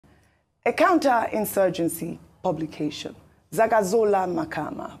A counter-insurgency publication, Zagazola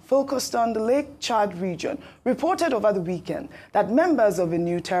Makama, focused on the Lake Chad region, reported over the weekend that members of a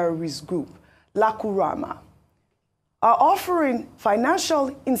new terrorist group, Lakurawa, are offering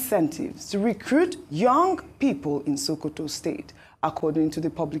financial incentives to recruit young people in Sokoto State. According to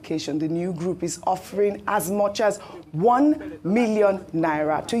the publication, the new group is offering as much as 1 million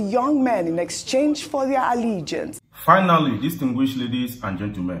naira to young men in exchange for their allegiance. Finally, distinguished ladies and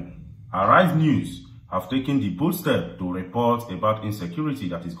gentlemen, Arise News have taken the bold step to report about insecurity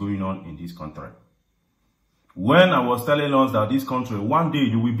that is going on in this country. When I was telling us that this country, one day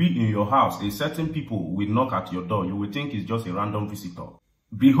you will be in your house, a certain people will knock at your door, you will think it's just a random visitor.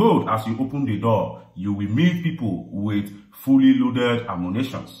 Behold, as you open the door, you will meet people with fully loaded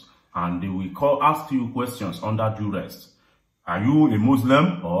ammunitions, and they will ask you questions under duress. Are you a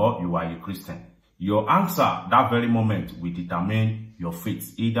Muslim or you are a Christian? Your answer that very moment will determine your fate.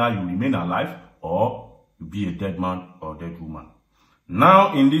 Either you remain alive or you be a dead man or dead woman.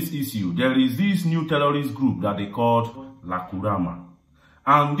 Now, in this issue, there is this new terrorist group that they called Lakurawa.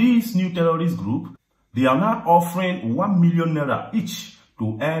 And this new terrorist group, they are now offering 1 million naira each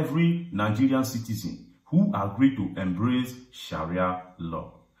to every Nigerian citizen who agree to embrace Sharia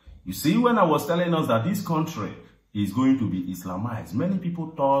law. You see, when I was telling us that this country is going to be Islamized, many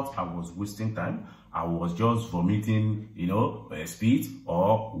people thought I was wasting time. I was just vomiting, a speech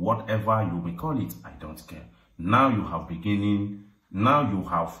or whatever you may call it. I don't care. Now you have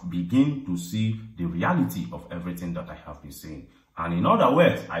begun to see the reality of everything that I have been saying. And in other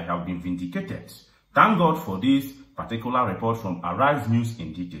words, I have been vindicated. Thank God for this particular report from Arise News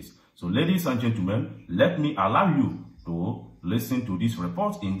in details. So ladies and gentlemen, let me allow you to listen to this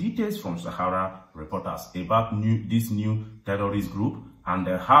report in details from Sahara reporters about this new terrorist group and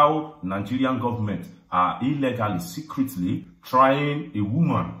how Nigerian government are illegally, secretly trying a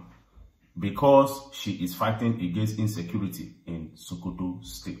woman because she is fighting against insecurity in Sokoto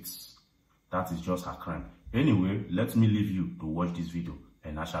State. That is just her crime. Anyway, let me leave you to watch this video,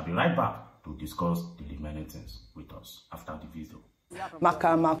 and I shall be right back to discuss the remaining things with us after the video.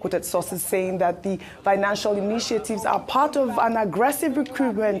 Makama quoted sources saying that the financial initiatives are part of an aggressive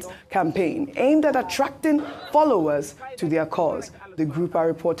recruitment campaign aimed at attracting followers to their cause. The group are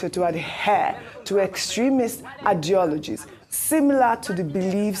reported to adhere to extremist ideologies similar to the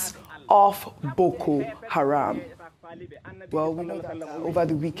beliefs of Boko Haram. Well, we know that over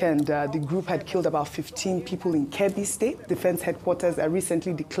the weekend, the group had killed about 15 people in Kebbi State. Defense headquarters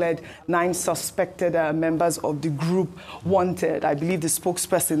recently declared 9 suspected members of the group wanted. I believe the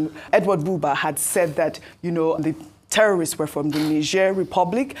spokesperson, Edward Buba, had said that, the terrorists were from the Niger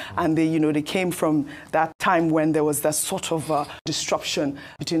Republic, and they came from that time when there was that sort of disruption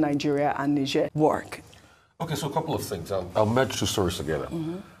between Nigeria and Niger. Okay, so a couple of things. I'll merge 2 stories together.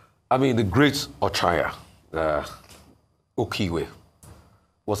 I mean, the great Ochaya, Okiwe,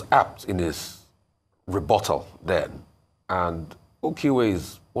 was apt in his rebuttal then. And Okiwe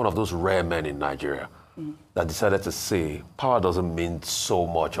is one of those rare men in Nigeria that decided to say, power doesn't mean so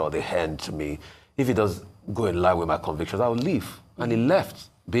much or the hand to me. If it does go in line with my convictions, I will leave. And he left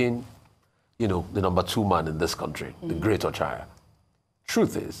being, the number 2 man in this country, the great Ochaya.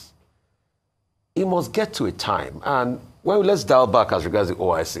 Truth is, it must get to a time. And let's dial back as regards the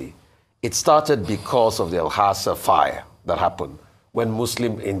OIC. It started because of the Al-Hassa fire that happened when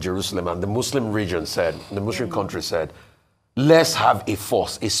Muslim in Jerusalem and the Muslim region said, the Muslim country said, let's have a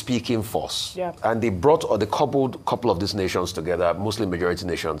force, a speaking force. Yeah. And they brought or they coupled a couple of these nations together, Muslim majority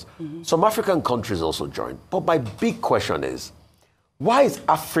nations. Some African countries also joined. But my big question is, why is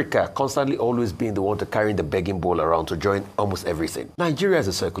Africa constantly always being the one to carry the begging bowl around to join almost everything? Nigeria is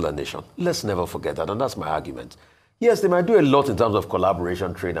a circular nation. Let's never forget that, and that's my argument. Yes, they might do a lot in terms of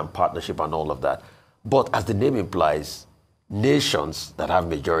collaboration, trade, and partnership and all of that. But as the name implies, nations that have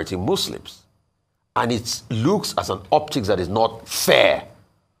majority Muslims. And it looks as an optics that is not fair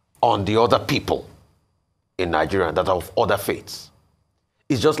on the other people in Nigeria that are of other faiths.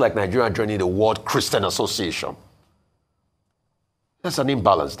 It's just like Nigeria joining the World Christian Association. There's an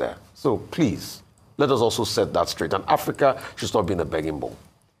imbalance there. So please, let us also set that straight. And Africa should stop being a begging bowl.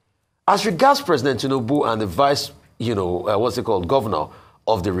 As regards President Tinubu and the vice governor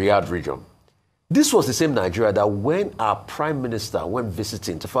of the Riyadh region. This was the same Nigeria that when our prime minister went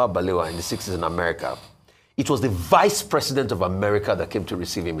visiting Tafawa Balewa in the 60s in America, it was the vice president of America that came to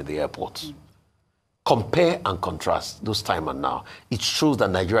receive him in the airport. Compare and contrast those time and now. It shows that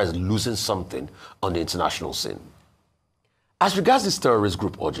Nigeria is losing something on the international scene. As regards this terrorist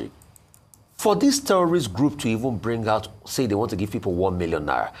group, Oji, for this terrorist group to even bring out, say they want to give people 1 million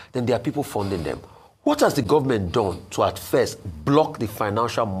naira, then there are people funding them. What has the government done to at first block the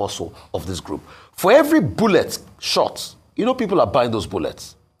financial muscle of this group? For every bullet shot, you know people are buying those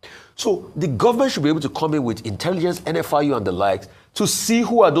bullets. So the government should be able to come in with intelligence, NFIU and the likes to see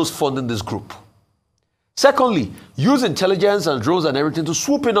who are those funding this group. Secondly, use intelligence and drones and everything to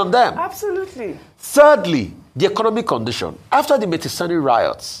swoop in on them. Absolutely. Thirdly, the economic condition. After the Metisani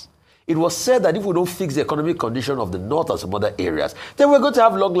riots, it was said that if we don't fix the economic condition of the north and some other areas, then we're going to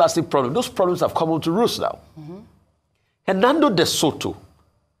have long-lasting problems. Those problems have come on to roost now. Hernando de Soto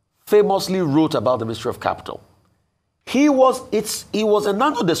famously wrote about the Ministry of Capital. It was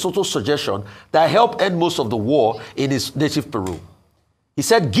Hernando de Soto's suggestion that helped end most of the war in his native Peru. He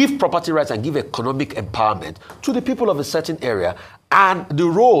said, give property rights and give economic empowerment to the people of a certain area, and the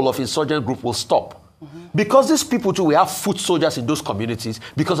role of insurgent group will stop. Because these people too, we have foot soldiers in those communities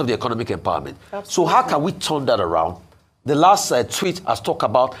because of the economic empowerment. Absolutely. So how can we turn that around? The last tweet has talked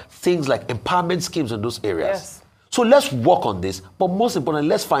about things like empowerment schemes in those areas. Yes. So let's work on this, but most importantly,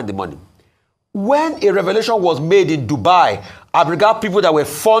 let's find the money. When a revelation was made in Dubai, I regard people that were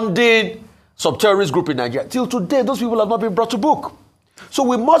funding some terrorist group in Nigeria, till today, those people have not been brought to book. So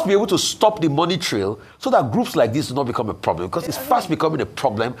we must be able to stop the money trail so that groups like this do not become a problem, because it's fast becoming a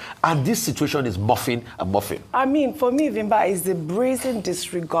problem, and this situation is muffing and muffing. I mean, for me, Vimba, is the brazen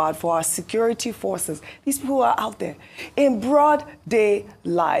disregard for our security forces. These people are out there in broad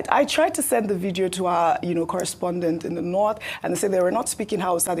daylight. I tried to send the video to our, correspondent in the north, and they said they were not speaking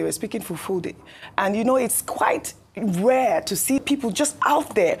Hausa, they were speaking Fufude. And, it's quite rare to see people just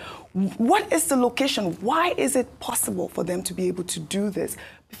out there. What is the location? Why is it possible for them to be able to do this?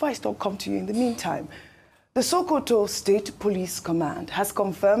 Before I start, come to you in the meantime. The Sokoto State Police Command has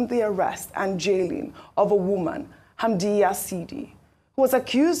confirmed the arrest and jailing of a woman, Hamdiya Sidi, who was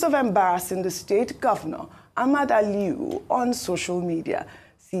accused of embarrassing the state governor, Ahmad Aliyu, on social media.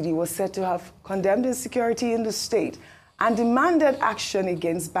 Sidi was said to have condemned insecurity in the state and demanded action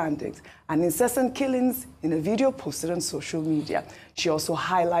against bandits and incessant killings in a video posted on social media. She also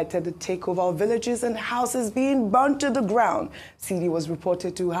highlighted the takeover of villages and houses being burnt to the ground. Sidi was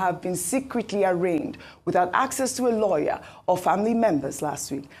reported to have been secretly arraigned without access to a lawyer or family members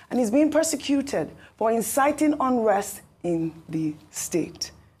last week, and is being persecuted for inciting unrest in the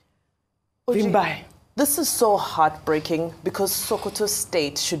state. Bimbai. This is so heartbreaking, because Sokoto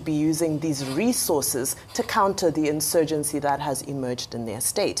State should be using these resources to counter the insurgency that has emerged in their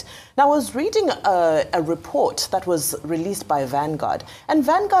state. Now, I was reading a report that was released by Vanguard, and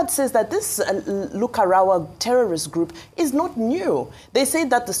Vanguard says that this Lakurawa terrorist group is not new. They say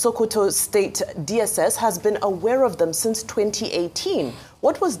that the Sokoto State DSS has been aware of them since 2018.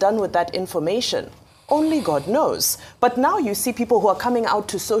 What was done with that information? Only God knows. But now you see people who are coming out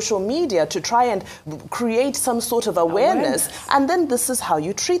to social media to try and create some sort of awareness, and then this is how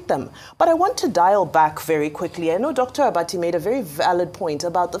you treat them. But I want to dial back very quickly. I know Dr. Abati made a very valid point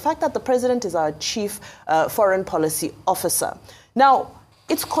about the fact that the president is our chief foreign policy officer. Now,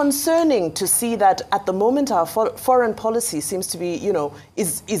 it's concerning to see that at the moment our foreign policy seems to be,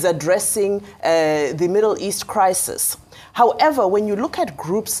 is addressing the Middle East crisis. However, when you look at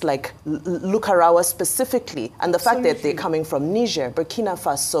groups like Lakurawa specifically, and the fact that they're coming from Niger, Burkina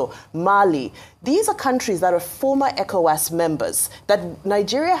Faso, Mali, these are countries that are former ECOWAS members that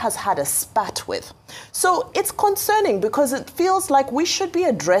Nigeria has had a spat with. So it's concerning, because it feels like we should be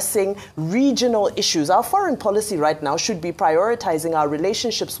addressing regional issues. Our foreign policy right now should be prioritizing our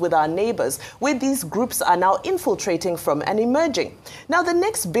relationships with our neighbors, where these groups are now infiltrating from and emerging. Now, the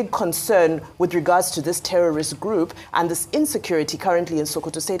next big concern with regards to this terrorist group and this insecurity currently in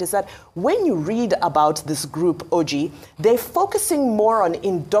Sokoto State is that when you read about this group, OG, they're focusing more on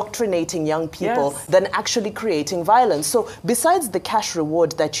indoctrinating young people than actually creating violence. So besides the cash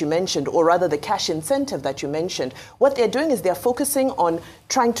reward that you mentioned, or rather the cash incentive that you mentioned, what they're doing is they're focusing on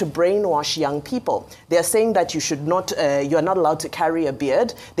trying to brainwash young people. They're saying that you should not, you're not allowed to carry a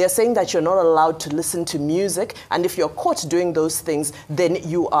beard. They're saying that you're not allowed to listen to music. And if you're caught doing those things, then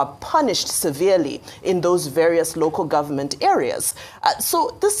you are punished severely in those various local government areas.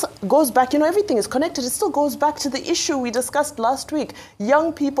 So this goes back, everything is connected. It still goes back to the issue we discussed last week.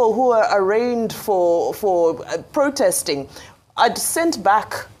 Young people who are arraigned for protesting are sent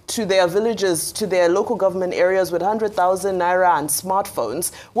back to their villages, to their local government areas with 100,000 naira and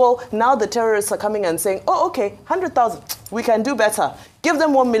smartphones. Well, now the terrorists are coming and saying, oh, okay, 100,000, we can do better. Give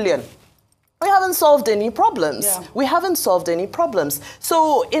them 1 million. we haven't solved any problems. Yeah. We haven't solved any problems.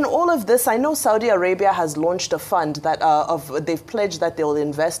 So in all of this, I know Saudi Arabia has launched a fund that they've pledged that they'll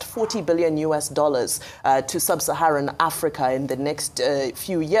invest $40 billion to sub-Saharan Africa in the next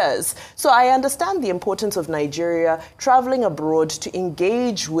few years. So I understand the importance of Nigeria traveling abroad to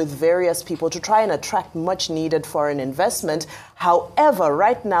engage with various people to try and attract much needed foreign investment. However,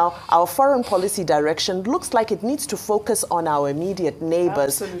 right now, our foreign policy direction looks like it needs to focus on our immediate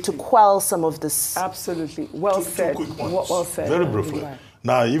neighbors to quell some of this. Absolutely. Well said. Two quick points. Well said. Very briefly.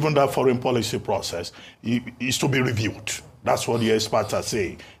 Now, even that foreign policy process is to be reviewed. That's what the experts are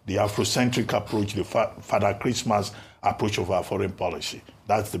saying. The Afrocentric approach, the Father Christmas approach of our foreign policy.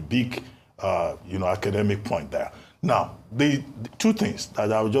 That's the big, academic point there. Now, the two things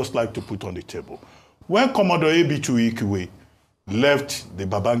that I would just like to put on the table. When Commodore Ebitu Ikiwe left the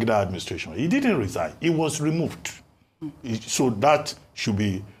Babangida administration, he didn't resign. He was removed. So that should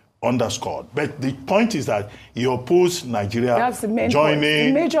be underscored. But the point is that he opposed Nigeria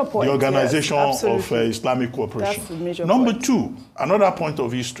joining the Organization of Islamic Cooperation. Number two, another point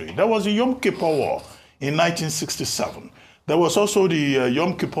of history, there was the Yom Kippur War in 1967. There was also the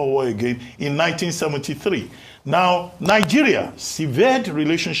Yom Kippur War again in 1973. Now, Nigeria severed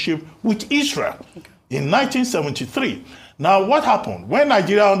relationship with Israel in 1973. Now, what happened? When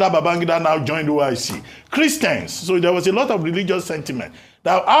Nigeria under Babangida now joined OIC, Christians, so there was a lot of religious sentiment.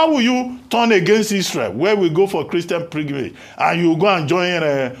 Now, how will you turn against Israel, where we go for Christian pilgrimage, and you go and join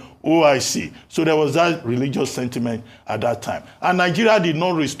OIC? So there was that religious sentiment at that time. And Nigeria did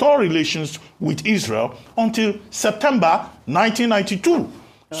not restore relations with Israel until September 1992.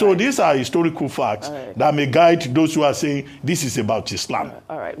 So these are historical facts that may guide those who are saying this is about Islam.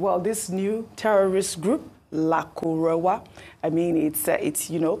 All right. Well, this new terrorist group, Lakurawa, I mean, it's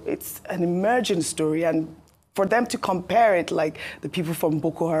an emerging story, and for them to compare it like the people from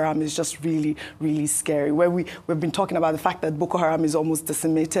Boko Haram is just really, really scary. Where we've been talking about the fact that Boko Haram is almost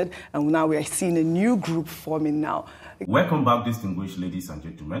decimated, and now we are seeing a new group forming now. Welcome back, distinguished ladies and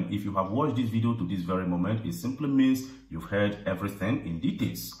gentlemen. If you have watched this video to this very moment, it simply means you've heard everything in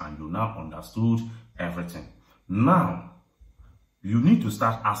details and you now understood everything. Now, you need to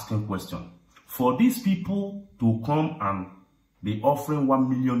start asking questions. For these people to come and be offering 1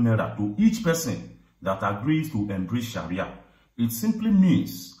 million naira to each person that agrees to embrace Sharia, it simply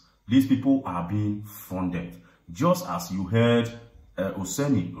means these people are being funded, just as you heard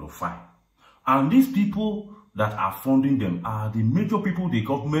Oseni Rufai. And these people that are funding them are the major people the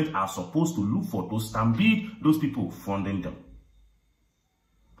government are supposed to look for to stampede those people funding them.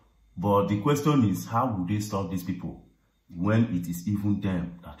 But the question is, how will they stop these people when it is even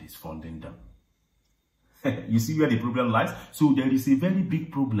them that is funding them? You see where the problem lies? So there is a very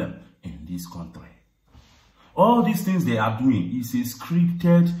big problem in this country. All these things they are doing is a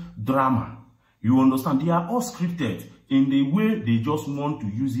scripted drama. You understand? They are all scripted in the way they just want to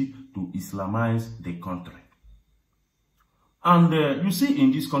use it to Islamize the country. And you see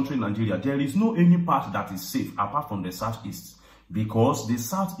in this country, Nigeria, there is no any part that is safe apart from the Southeast. Because the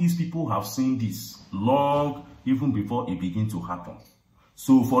Southeast people have seen this long, even before it begins to happen.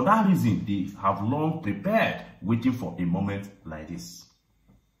 So for that reason, they have long prepared, waiting for a moment like this.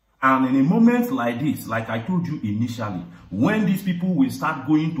 And in a moment like this, like I told you initially, when these people will start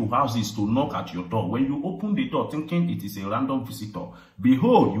going to houses to knock at your door, when you open the door thinking it is a random visitor,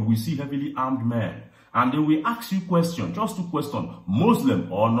 behold, you will see heavily armed men. And they will ask you questions, just two questions,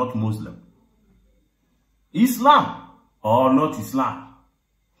 Muslim or not Muslim? Islam or not Islam?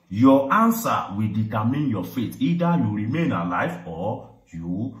 Your answer will determine your fate. Either you remain alive or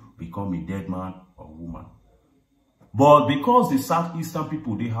you become a dead man or woman. But because the Southeastern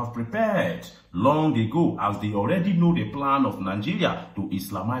people, they have prepared long ago, as they already know the plan of Nigeria to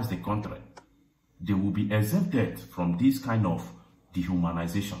Islamize the country, they will be exempted from this kind of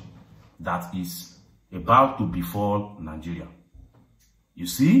dehumanization that is about to befall Nigeria. You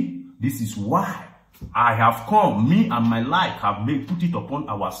see, this is why I have come, me and my like have put it upon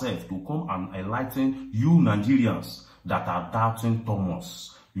ourselves to come and enlighten you Nigerians that are doubting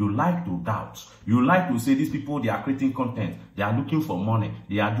Thomas. You like to doubt. You like to say these people, they are creating content. They are looking for money.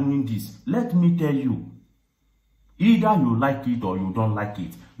 They are doing this. Let me tell you, either you like it or you don't like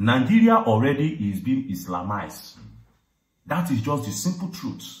it, Nigeria already is being Islamized. That is just the simple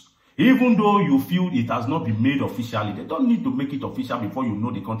truth. Even though you feel it has not been made officially, they don't need to make it official before you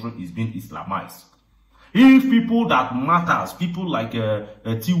know the country is being Islamized. If people that matters, people like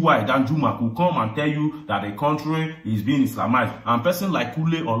T.Y. Danjuma could come and tell you that the country is being Islamized, and person like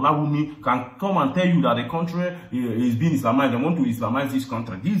Kule or Lawumi can come and tell you that the country is being Islamized, they want to Islamize this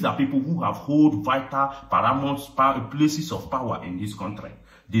country. These are people who have hold vital, paramount places of power in this country.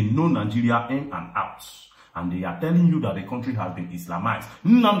 They know Nigeria in and out. And they are telling you that the country has been Islamized.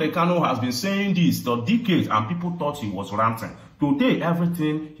 Nnamdi Kanu has been saying this for decades, and people thought he was ranting. Today,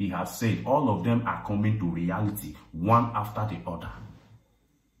 everything he has said, all of them are coming to reality, one after the other.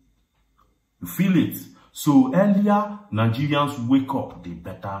 You feel it? So earlier, Nigerians wake up, the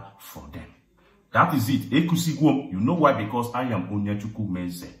better for them. That is it. Ekusigwom, you know why? Because I am Onyechukwu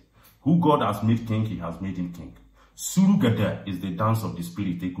Meze. Who God has made king, he has made him king. Surugede is the dance of the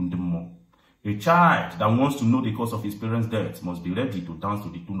spirit, Ekundemo. A child that wants to know the cause of his parents' death must be ready to dance to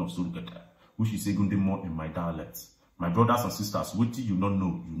the tune of Surugede, which is Ekundemo in my dialect. My brothers and sisters, what you not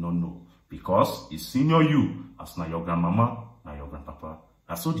know, you not know. Because it's senior you, as na your grandmama, na your grandpapa.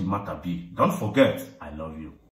 That's all the matter be. Don't forget, I love you.